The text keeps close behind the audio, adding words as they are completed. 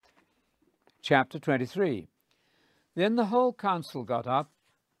Chapter 23. Then the whole council got up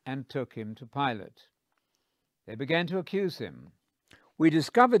and took him to Pilate. They began to accuse him. "We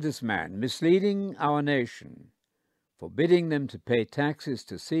discovered this man misleading our nation, forbidding them to pay taxes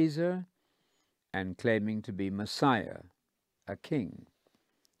to Caesar, and claiming to be Messiah, a king."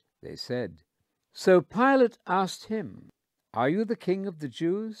 They said. So Pilate asked him, "Are you the king of the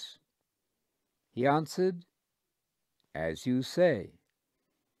Jews?" He answered, "As you say."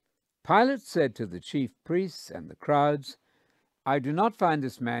 Pilate said to the chief priests and the crowds, "I do not find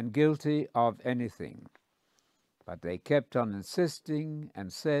this man guilty of anything." But they kept on insisting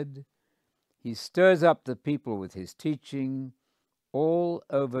and said, "He stirs up the people with his teaching all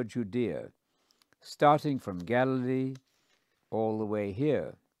over Judea, starting from Galilee all the way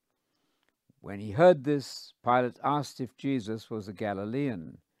here." When he heard this, Pilate asked if Jesus was a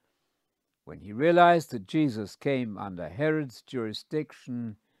Galilean. When he realized that Jesus came under Herod's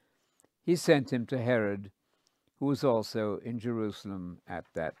jurisdiction, he sent him to Herod, who was also in Jerusalem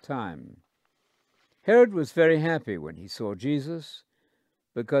at that time. Herod was very happy when he saw Jesus,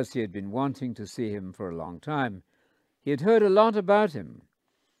 because he had been wanting to see him for a long time. He had heard a lot about him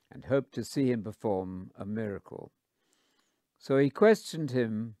and hoped to see him perform a miracle. So he questioned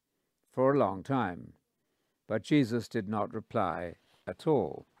him for a long time, but Jesus did not reply at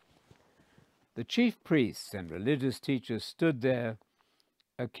all. The chief priests and religious teachers stood there,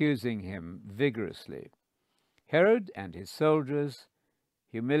 accusing him vigorously. Herod and his soldiers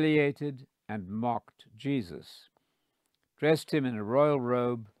humiliated and mocked Jesus, dressed him in a royal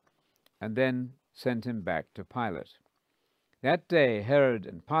robe, and then sent him back to Pilate. That day, Herod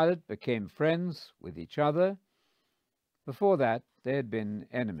and Pilate became friends with each other. Before that, they had been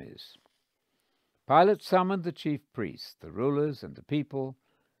enemies. Pilate summoned the chief priests, the rulers, and the people,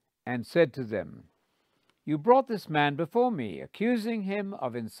 and said to them, "You brought this man before me, accusing him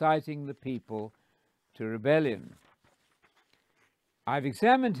of inciting the people to rebellion. I've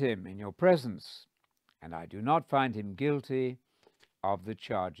examined him in your presence, and I do not find him guilty of the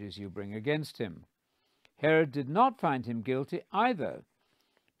charges you bring against him." Herod did not find him guilty either,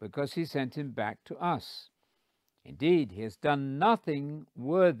 because he sent him back to us. Indeed, he has done nothing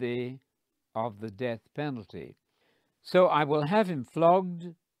worthy of the death penalty. So I will have him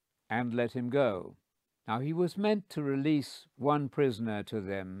flogged and let him go. Now he was meant to release one prisoner to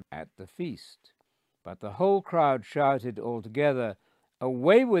them at the feast, but the whole crowd shouted all together,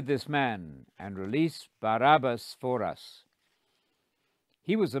 "Away with this man, and release Barabbas for us."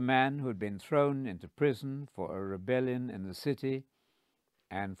 He was a man who had been thrown into prison for a rebellion in the city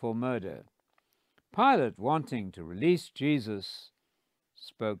and for murder. Pilate, wanting to release Jesus,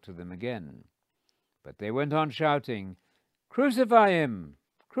 spoke to them again, but they went on shouting, "Crucify him!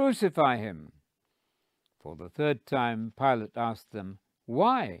 Crucify him!" For the third time, Pilate asked them,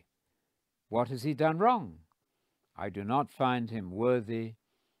 "Why? What has he done wrong? I do not find him worthy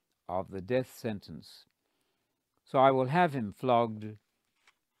of the death sentence. So I will have him flogged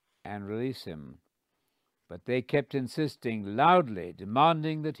and release him." But they kept insisting loudly,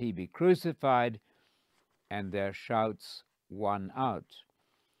 demanding that he be crucified, and their shouts won out.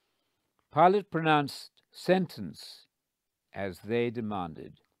 Pilate pronounced sentence as they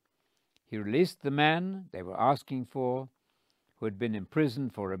demanded. He released the man they were asking for, who had been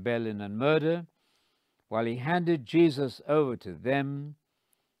imprisoned for rebellion and murder, while he handed Jesus over to them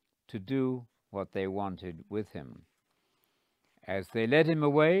to do what they wanted with him. As they led him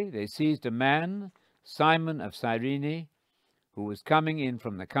away, they seized a man, Simon of Cyrene, who was coming in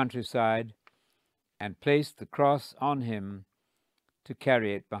from the countryside, and placed the cross on him to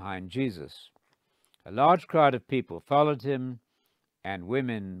carry it behind Jesus. A large crowd of people followed him, and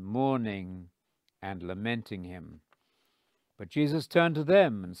women mourning and lamenting him. But Jesus turned to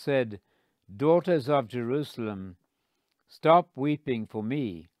them and said, "Daughters of Jerusalem, stop weeping for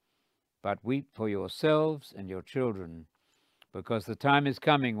me, but weep for yourselves and your children, because the time is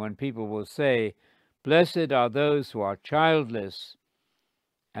coming when people will say, 'Blessed are those who are childless,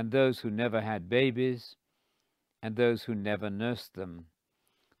 and those who never had babies, and those who never nursed them.'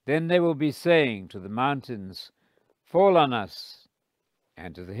 Then they will be saying to the mountains, 'Fall on us,'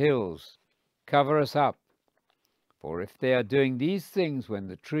 and to the hills, 'Cover us up.' For if they are doing these things when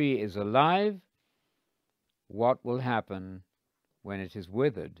the tree is alive, what will happen when it is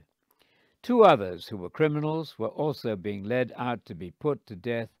withered?" 2 others who were criminals were also being led out to be put to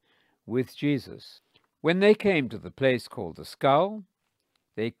death with Jesus. When they came to the place called the Skull,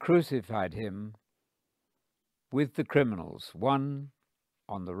 they crucified him with the criminals, one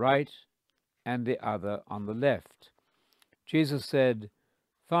on the right and the other on the left. Jesus said,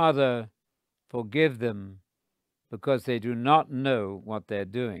 "Father, forgive them, because they do not know what they're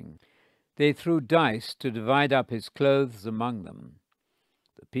doing." They threw dice to divide up his clothes among them.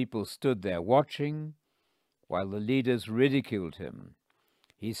 The people stood there watching, while the leaders ridiculed him.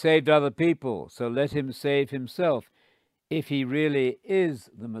 He saved other people, so let him save himself, if he really is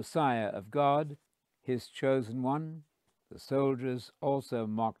the Messiah of God, his chosen one. The soldiers also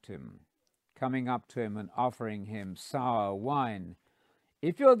mocked him, coming up to him and offering him sour wine.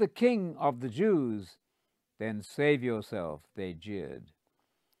 If you're the king of the Jews, then save yourself, they jeered.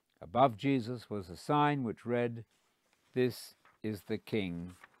 Above Jesus was a sign which read, "This is the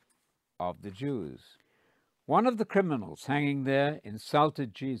King of the Jews." One of the criminals hanging there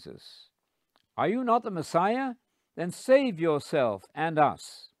insulted Jesus. "Are you not the Messiah? Then save yourself and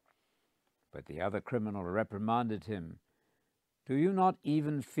us." But the other criminal reprimanded him. "Do you not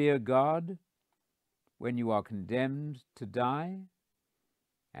even fear God when you are condemned to die?"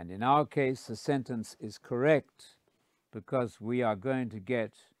 And in our case, the sentence is correct because we are going to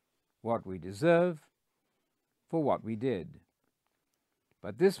get what we deserve for what we did.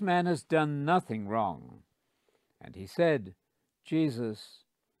 But this man has done nothing wrong. And he said, "Jesus,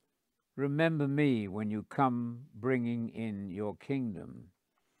 remember me when you come bringing in your kingdom."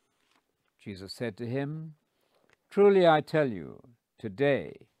 Jesus said to him, "Truly I tell you,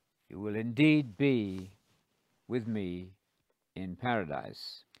 today you will indeed be with me in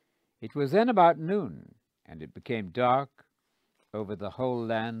paradise." It was then about noon, and it became dark over the whole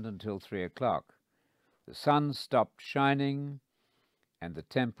land until 3 o'clock. The sun stopped shining, and the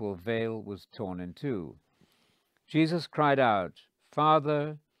temple veil was torn in two. Jesus cried out,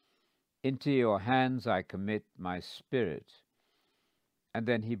 "Father, into your hands I commit my spirit." And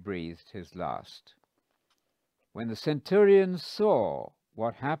then he breathed his last. When the centurion saw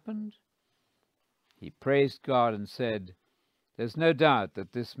what happened, he praised God and said, "There's no doubt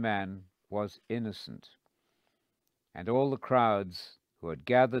that this man was innocent." And all the crowds who had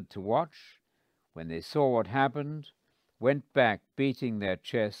gathered to watch, when they saw what happened, went back beating their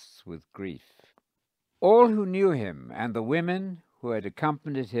chests with grief. All who knew him and the women who had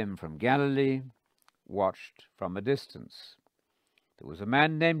accompanied him from Galilee watched from a distance. There was a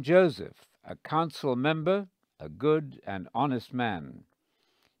man named Joseph, a council member, a good and honest man.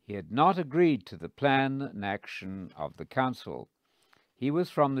 He had not agreed to the plan and action of the council. He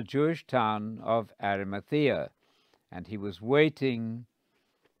was from the Jewish town of Arimathea, and he was waiting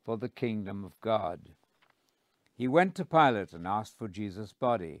for the kingdom of God. He went to Pilate and asked for Jesus'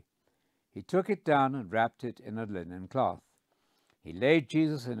 body. He took it down and wrapped it in a linen cloth. He laid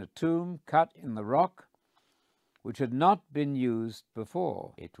Jesus in a tomb cut in the rock, which had not been used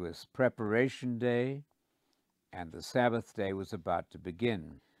before. It was preparation day, and the Sabbath day was about to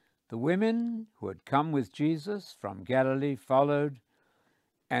begin. The women who had come with Jesus from Galilee followed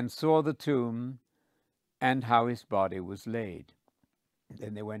and saw the tomb and how his body was laid.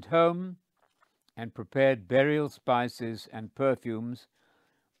 Then they went home and prepared burial spices and perfumes.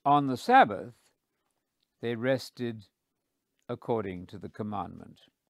 On the Sabbath, they rested according to the commandment.